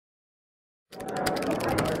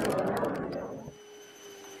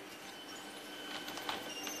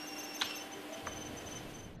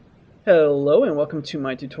Hello and welcome to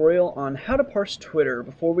my tutorial on how to parse Twitter.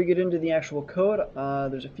 Before we get into the actual code,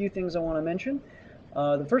 there's a few things I want to mention.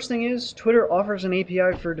 The first thing is Twitter offers an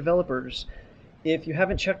API for developers. If you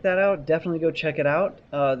haven't checked that out, definitely go check it out.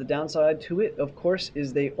 The downside to it, of course,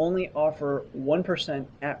 is they only offer 1%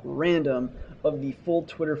 at random of the full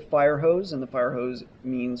Twitter fire hose, and the fire hose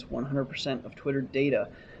means 100% of Twitter data,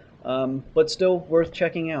 but still worth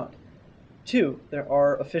checking out. Two, there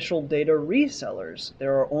are official data resellers.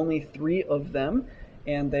 There are only 3 of them,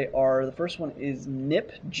 and they are, the first one is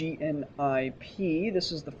NIP, G-N-I-P.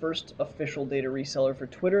 This is the first official data reseller for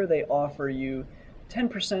Twitter. They offer you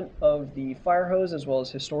 10% of the fire hose as well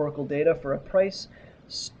as historical data for a price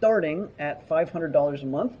starting at $500 a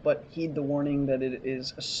month, but heed the warning that it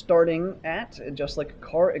is starting at, just like a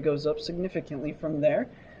car, it goes up significantly from there.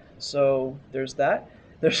 So there's that.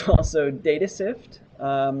 There's also DataSift.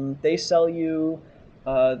 They sell you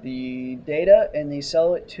the data and they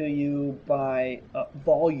sell it to you by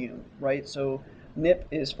volume, right? So NIP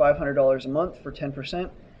is $500 a month for 10%.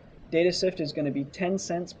 DataSift is going to be 10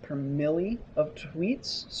 cents per milli of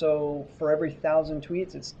tweets. So for every 1,000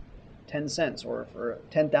 tweets, it's 10 cents, or for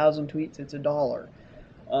 10,000 tweets, it's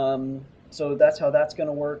 $1. So that's how that's going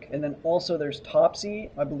to work. And then also there's Topsy.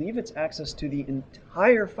 I believe it's access to the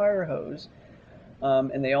entire fire hose.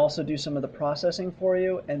 And they also do some of the processing for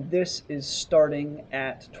you. And this is starting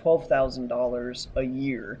at $12,000 a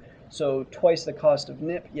year. So twice the cost of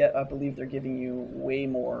NIP, yet I believe they're giving you way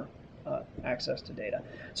more access to data.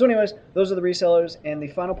 So anyways, those are the resellers. And the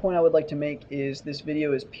final point I would like to make is this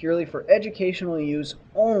video is purely for educational use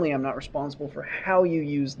only. I'm not responsible for how you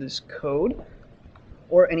use this code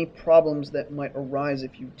or any problems that might arise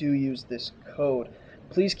if you do use this code.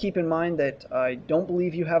 Please keep in mind that I don't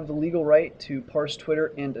believe you have the legal right to parse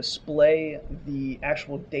Twitter and display the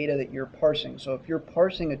actual data that you're parsing. So if you're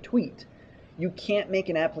parsing a tweet, you can't make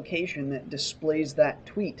an application that displays that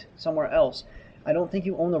tweet somewhere else. I don't think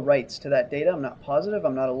you own the rights to that data. I'm not positive.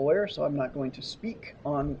 I'm not a lawyer, so I'm not going to speak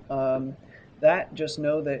on that. Just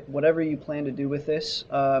know that whatever you plan to do with this,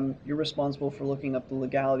 you're responsible for looking up the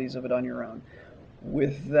legalities of it on your own.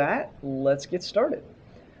 With that, let's get started.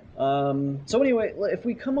 So anyway, if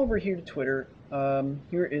we come over here to Twitter,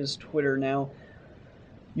 here is Twitter. Now,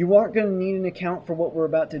 you aren't going to need an account for what we're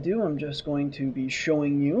about to do. I'm just going to be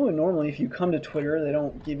showing you, and normally if you come to Twitter, they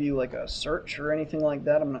don't give you like a search or anything like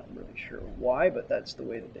that. I'm not really sure why, but that's the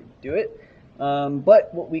way that they do it.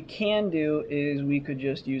 But what we can do is we could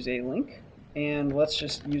just use a link, and let's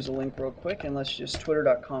just use a link real quick, and let's just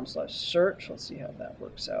twitter.com/search. Let's see how that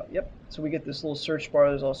works out. Yep, so we get this little search bar.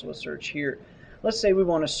 There's also a search here. Let's say we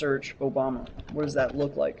want to search Obama. What does that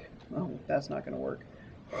look like? Oh, that's not going to work.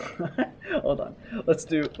 Hold on. Let's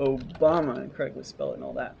do Obama and correctly spell it and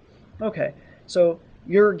all that. Okay, so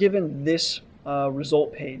you're given this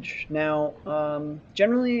result page. Now,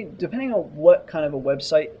 generally, depending on what kind of a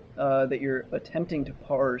website that you're attempting to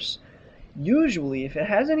parse, usually if it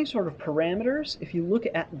has any sort of parameters, if you look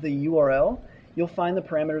at the URL, you'll find the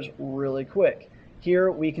parameters really quick. Here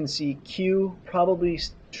we can see Q, probably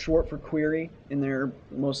short for query, and they're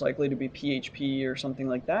most likely to be PHP or something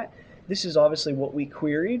like that. This is obviously what we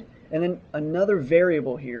queried, and then another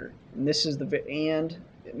variable here, and this is the and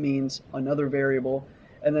it means another variable,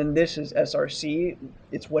 and then this is src.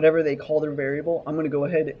 It's whatever they call their variable. I'm going to go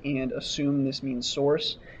ahead and assume this means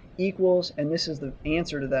source equals, and this is the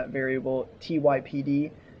answer to that variable,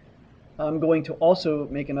 typd. I'm going to also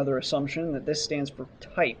make another assumption that this stands for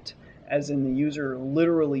typed, as in the user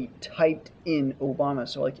literally typed in Obama.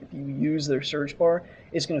 So like if you use their search bar,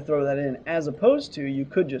 it's going to throw that in, as opposed to you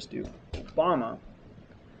could just do Obama,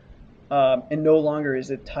 and no longer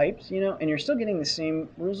is it typed, and you're still getting the same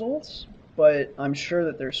results, but I'm sure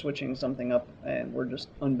that they're switching something up and we're just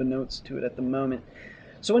unbeknownst to it at the moment.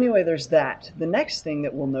 So anyway, there's that. The next thing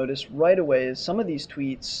that we'll notice right away is some of these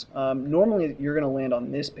tweets, normally you're going to land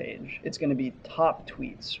on this page. It's going to be top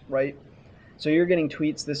tweets, right? So you're getting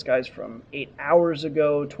tweets, this guy's from 8 hours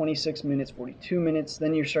ago, 26 minutes, 42 minutes,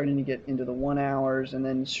 then you're starting to get into the 1 hours, and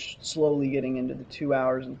then slowly getting into the 2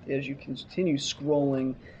 hours as you continue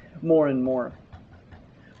scrolling more and more.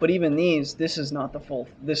 But even these, this is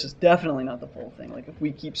definitely not the full thing. Like if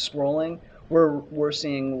we keep scrolling, we're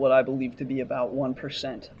seeing what I believe to be about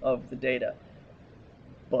 1% of the data.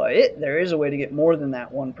 But there is a way to get more than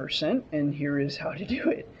that 1%, and here is how to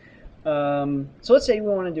do it. So let's say we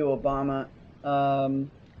want to do Obama.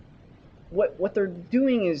 What they're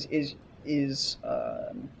doing is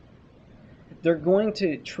they're going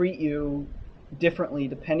to treat you differently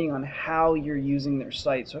depending on how you're using their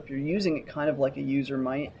site. So if you're using it kind of like a user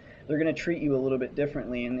might, they're going to treat you a little bit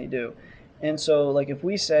differently, and they do. And so like if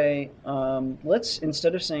we say, let's,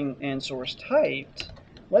 instead of saying and source typed,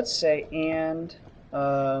 let's say and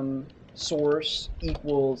source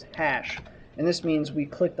equals hash. And this means we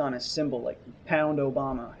clicked on a symbol like pound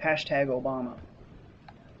Obama, hashtag Obama.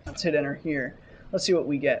 Let's hit enter here. Let's see what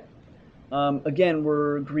we get. Again,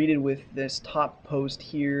 we're greeted with this top post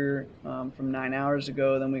here from 9 hours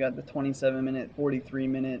ago. Then we got the 27-minute,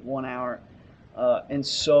 43-minute, 1 hour, and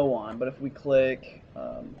so on. But if we click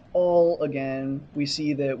all again, we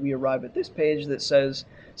see that we arrive at this page that says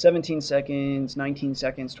 17 seconds, 19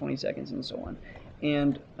 seconds, 20 seconds, and so on.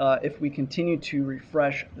 And if we continue to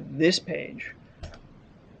refresh this page,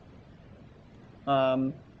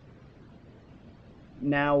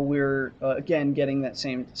 now we're again getting that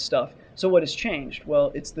same stuff. So what has changed?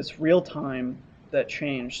 Well, it's this real time that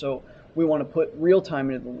changed. So we want to put real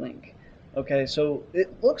time into the link. Okay, so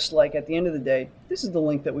it looks like at the end of the day, this is the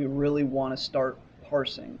link that we really want to start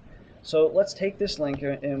parsing. So let's take this link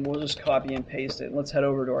and we'll just copy and paste it. Let's head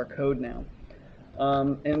over to our code now.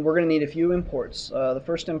 And we're going to need a few imports. The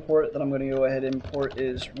first import that I'm going to go ahead and import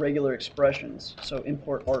is regular expressions. So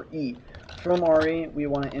import RE. From RE, we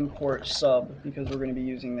want to import sub because we're going to be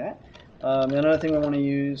using that. Another thing we want to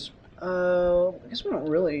use, I guess we don't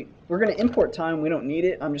really, we're going to import time. We don't need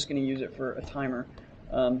it. I'm just going to use it for a timer.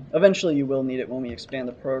 Eventually you will need it when we expand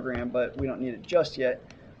the program, but we don't need it just yet.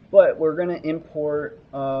 But we're going to import,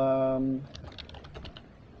 I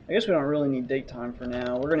guess we don't really need date time for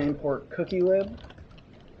now. We're going to import cookie_lib,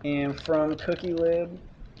 and from cookie_lib,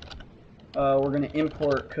 we're going to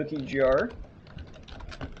import cookie_jar,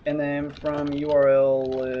 and then from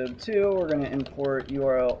URL_lib2, we're going to import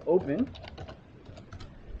URL_open.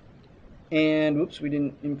 And whoops, we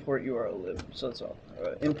didn't import URL_lib, so that's all.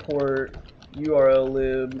 Import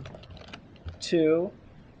URL_lib2,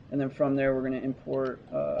 and then from there we're going to import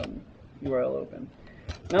URL_open.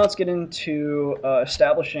 Now let's get into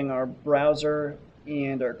establishing our browser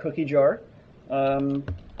and our cookie jar. Even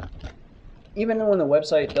though when the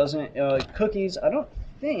website doesn't, cookies, I don't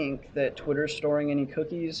think that Twitter's storing any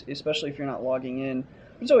cookies, especially if you're not logging in.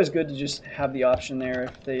 It's always good to just have the option there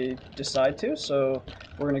if they decide to, so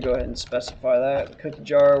we're going to go ahead and specify that. The cookie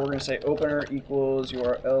jar, we're going to say opener equals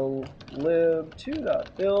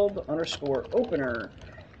URL_lib2.build_opener.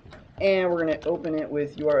 And we're going to open it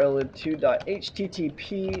with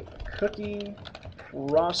URL_lib2.http cookie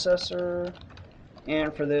processor.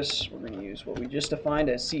 And for this, we're going to use what we just defined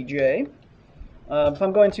as CJ. If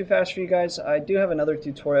I'm going too fast for you guys, I do have another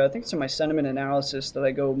tutorial. I think it's in my sentiment analysis that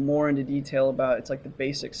I go more into detail about. It's like the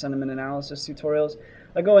basic sentiment analysis tutorials.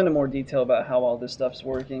 I go into more detail about how all this stuff's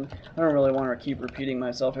working. I don't really want to keep repeating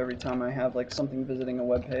myself every time I have like something visiting a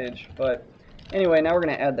web page. But anyway, now we're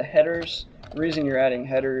going to add the headers. The reason you're adding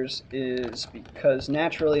headers is because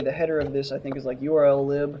naturally the header of this I think is like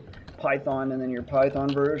URL_lib, Python, and then your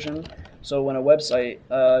Python version. So when a website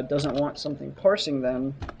doesn't want something parsing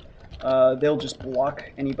them, they'll just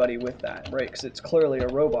block anybody with that, right? Because it's clearly a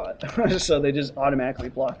robot. So they just automatically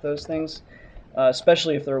block those things,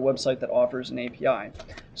 especially if they're a website that offers an API.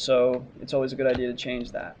 So it's always a good idea to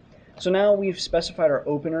change that. So now we've specified our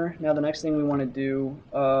opener. Now the next thing we want to do,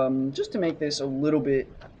 just to make this a little bit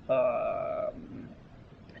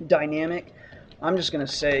dynamic, I'm just going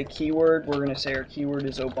to say keyword. We're going to say our keyword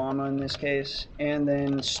is Obama in this case, and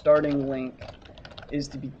then starting link is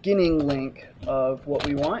the beginning link of what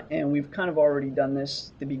we want, and we've kind of already done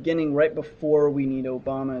this. The beginning right before we need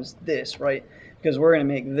Obama is this, right? Because we're going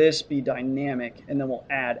to make this be dynamic, and then we'll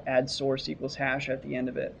add source equals hash at the end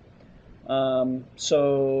of it.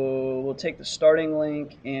 So we'll take the starting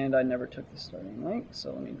link, and I never took the starting link,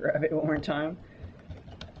 so let me grab it one more time,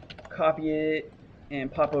 copy it, and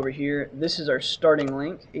pop over here. This is our starting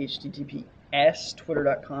link, https,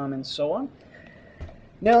 twitter.com, and so on.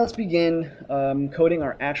 Now let's begin coding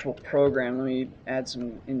our actual program. Let me add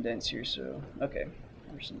some indents here. So, okay,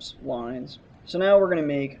 there's some lines. So now we're going to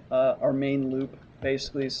make our main loop.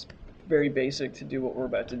 Basically, it's very basic to do what we're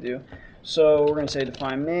about to do. So we're going to say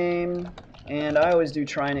define main, and I always do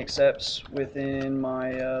try and excepts within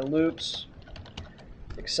my loops.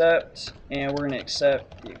 Except, and we're going to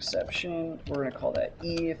accept the exception. We're going to call that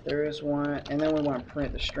E if there is one, and then we want to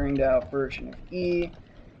print the stringed out version of E.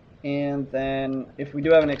 And then if we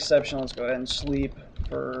do have an exception, let's go ahead and sleep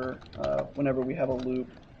for whenever we have a loop,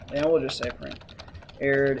 and we'll just say print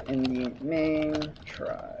errored in the main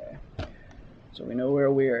try, so we know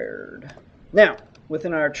where we erred. Now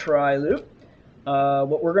within our try loop,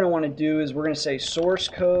 what we're going to want to do is we're going to say source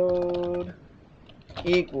code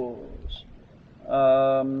equals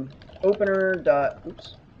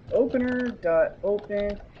opener.open.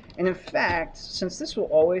 And in fact, since this will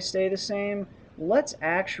always stay the same, let's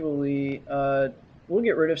actually, we'll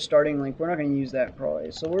get rid of starting link. We're not going to use that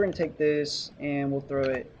probably. So we're going to take this and we'll throw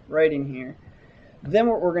it right in here. Then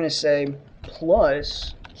what we're going to say,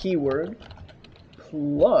 plus keyword,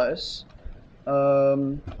 plus,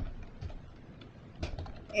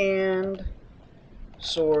 and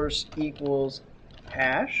source equals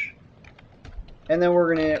hash. And then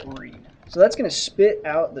we're going to read. So that's going to spit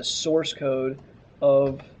out the source code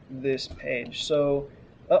of this page. So,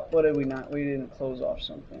 oh, what did we not? We didn't close off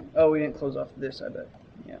something. Oh, we didn't close off this, I bet.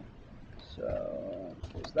 Yeah. So,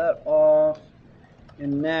 close that off.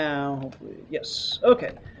 And now, hopefully, yes.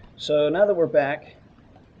 Okay. So now that we're back,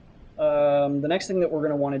 the next thing that we're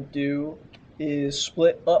going to want to do is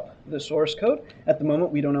split up the source code. At the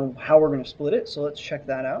moment, we don't know how we're going to split it, so let's check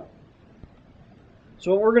that out.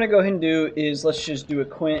 So what we're going to go ahead and do is let's just do a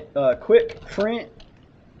quick print.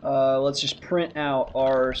 Let's just print out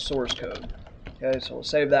our source code. Okay, so we'll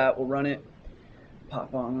save that. We'll run it.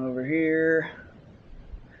 Pop on over here.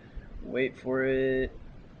 Wait for it.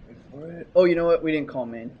 Wait for it. Oh, you know what? We didn't call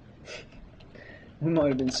main. We might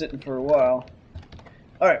have been sitting for a while.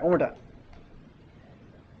 All right, one more time.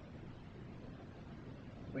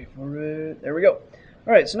 Wait for it. There we go.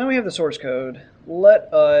 All right, so now we have the source code.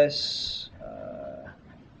 Let us.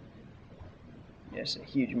 Yes, a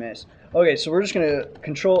huge mess. Okay, so we're just going to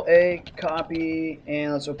Control A, copy,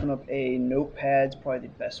 and let's open up a notepad. It's probably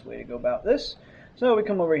the best way to go about this. So we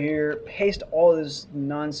come over here, paste all this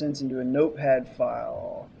nonsense into a notepad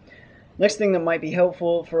file. Next thing that might be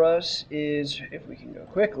helpful for us is, if we can go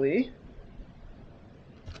quickly,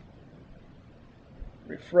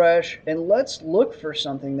 refresh, and let's look for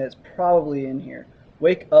something that's probably in here.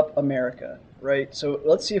 Wake Up America, right? So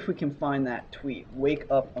let's see if we can find that tweet. Wake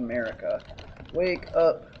Up America. Wake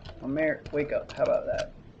up, America. Wake up. How about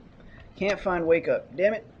that? Can't find wake up.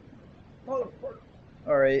 Damn it.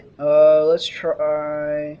 Alright, let's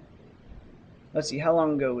try. Let's see, how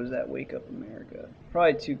long ago was that Wake Up America?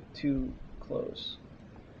 Probably too close.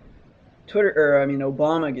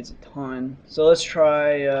 Obama gets a ton. So let's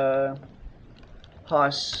try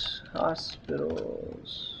hospitals.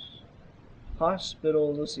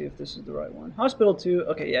 Hospitals, let's see if this is the right one. Hospital 2,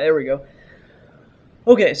 okay, yeah, there we go.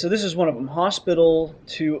 Okay, so this is one of them. Hospital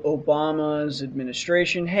to Obama's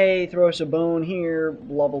administration. Hey, throw us a bone here,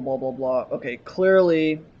 blah, blah, blah, blah, blah. Okay,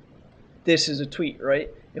 clearly this is a tweet, right?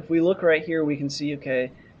 If we look right here, we can see,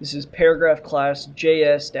 okay, this is paragraph class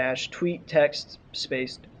js-tweet text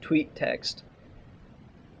space tweet text,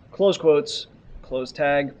 close quotes, close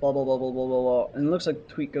tag, blah, blah, blah, blah, blah, blah, blah. And it looks like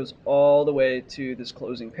the tweet goes all the way to this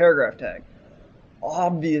closing paragraph tag.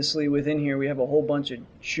 Obviously within here we have a whole bunch of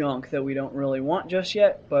junk that we don't really want just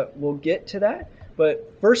yet, but we'll get to that.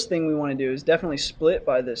 But first thing we want to do is definitely split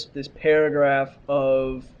by this paragraph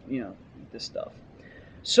of, this stuff.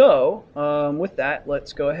 So with that,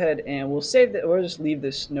 let's go ahead and we'll save that. We'll just leave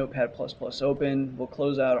this Notepad++ open. We'll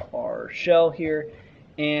close out our shell here,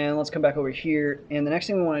 and let's come back over here. And the next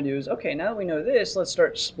thing we want to do is, okay, now that we know this, let's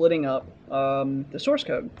start splitting up the source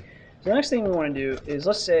code. So the next thing we want to do is,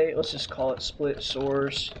 let's just call it split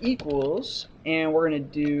source equals, and we're going to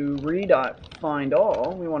do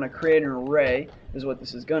re.findAll. We want to create an array, is what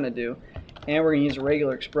this is going to do, and we're going to use a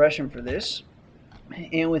regular expression for this.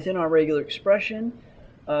 And within our regular expression,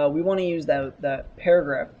 we want to use that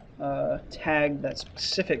paragraph tag, that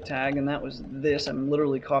specific tag, and that was this. I'm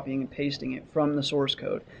literally copying and pasting it from the source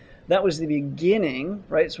code. That was the beginning,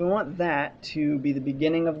 right? So we want that to be the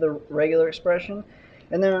beginning of the regular expression.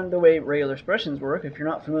 And then the way regular expressions work, if you're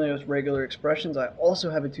not familiar with regular expressions, I also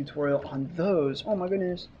have a tutorial on those. Oh my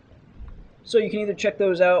goodness. So you can either check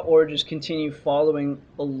those out or just continue following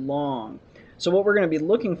along. So what we're going to be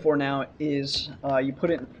looking for now is you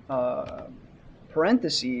put in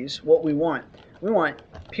parentheses what we want. We want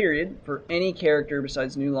period for any character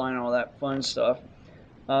besides new line and all that fun stuff,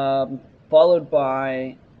 followed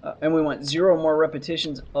by, and we want 0 more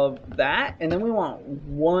repetitions of that, and then we want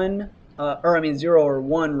 0 or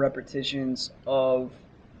 1 repetitions of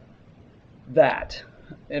that.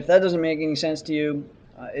 If that doesn't make any sense to you,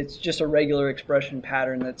 it's just a regular expression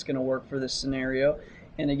pattern that's going to work for this scenario.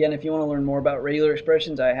 And again, if you want to learn more about regular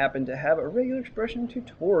expressions, I happen to have a regular expression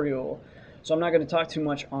tutorial, so I'm not going to talk too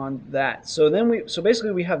much on that. So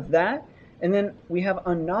basically we have that, and then we have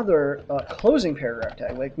another closing paragraph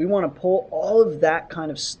tag. Like, we want to pull all of that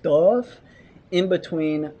kind of stuff in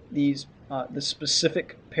between these the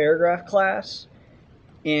specific paragraph class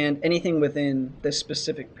and anything within this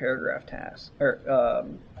specific paragraph task, or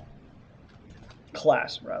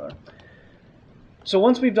class rather. So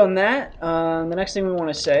once we've done that, the next thing we want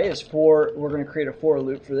to say is we're going to create a for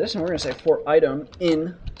loop for this, and we're going to say for item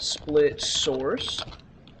in split source,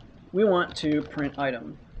 we want to print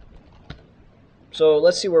item. So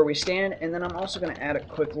let's see where we stand, and then I'm also going to add a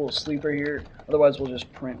quick little sleeper here. Otherwise, we'll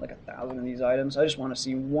just print like 1,000 of these items. I just want to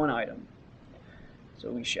see one item.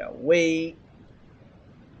 So we shall wait.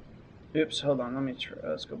 Oops, hold on. Let me try.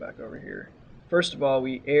 Let's go back over here. First of all,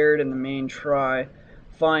 we erred in the main try.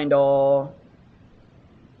 Find all.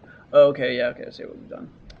 Okay, yeah, okay, I see what we've done.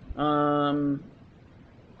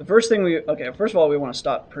 The first thing first of all, we want to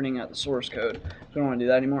stop printing out the source code. We don't want to do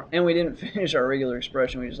that anymore. And we didn't finish our regular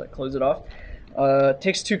expression. We just like close it off. It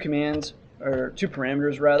takes two commands, or two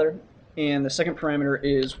parameters rather. And the second parameter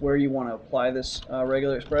is where you want to apply this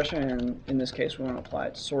regular expression. And in this case, we want to apply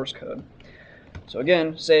it to source code. So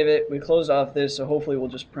again, save it. We close off this, so hopefully we'll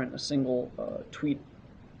just print a single tweet.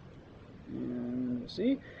 And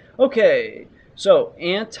see. Okay. So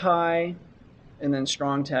anti, and then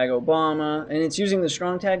strong tag Obama, and it's using the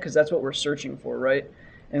strong tag because that's what we're searching for, right?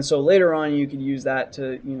 And so later on you could use that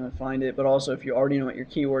to find it, but also if you already know what your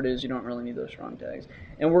keyword is, you don't really need those strong tags.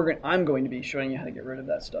 And I'm going to be showing you how to get rid of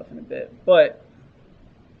that stuff in a bit. But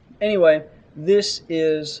anyway, this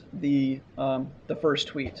is the first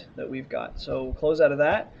tweet that we've got. So we'll close out of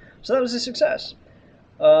that. So that was a success.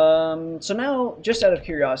 So now, just out of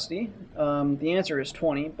curiosity, the answer is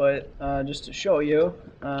 20, but just to show you,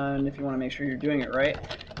 and if you want to make sure you're doing it right,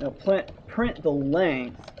 print the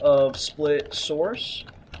length of split source,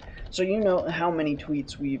 so you know how many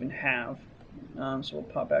tweets we even have. So we'll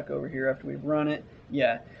pop back over here after we've run it.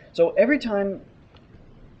 Yeah. So every time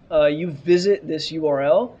you visit this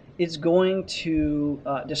URL, it's going to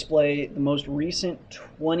display the most recent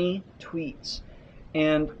 20 tweets.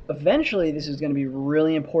 And eventually this is going to be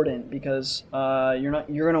really important because you're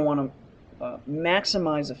going to want to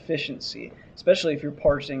maximize efficiency, especially if you're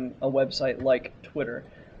parsing a website like Twitter.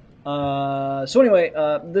 So anyway,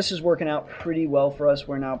 this is working out pretty well for us.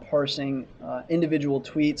 We're now parsing individual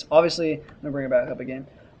tweets. Obviously, I'm going to bring it back up again.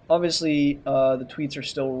 Obviously, the tweets are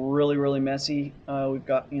still really, really messy. We've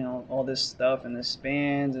got all this stuff and the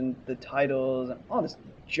spans and the titles and all this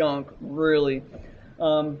junk, really.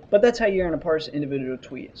 But that's how you're going to parse an individual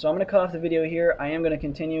tweet. So I'm going to cut off the video here. I am going to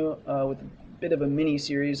continue with a bit of a mini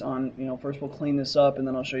series on, first we'll clean this up, and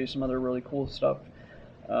then I'll show you some other really cool stuff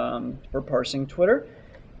for parsing Twitter.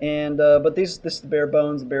 And but this is the bare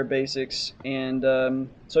bones, the bare basics. And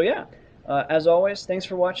so yeah, as always, thanks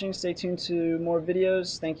for watching. Stay tuned to more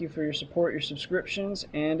videos. Thank you for your support, your subscriptions,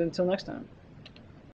 and until next time.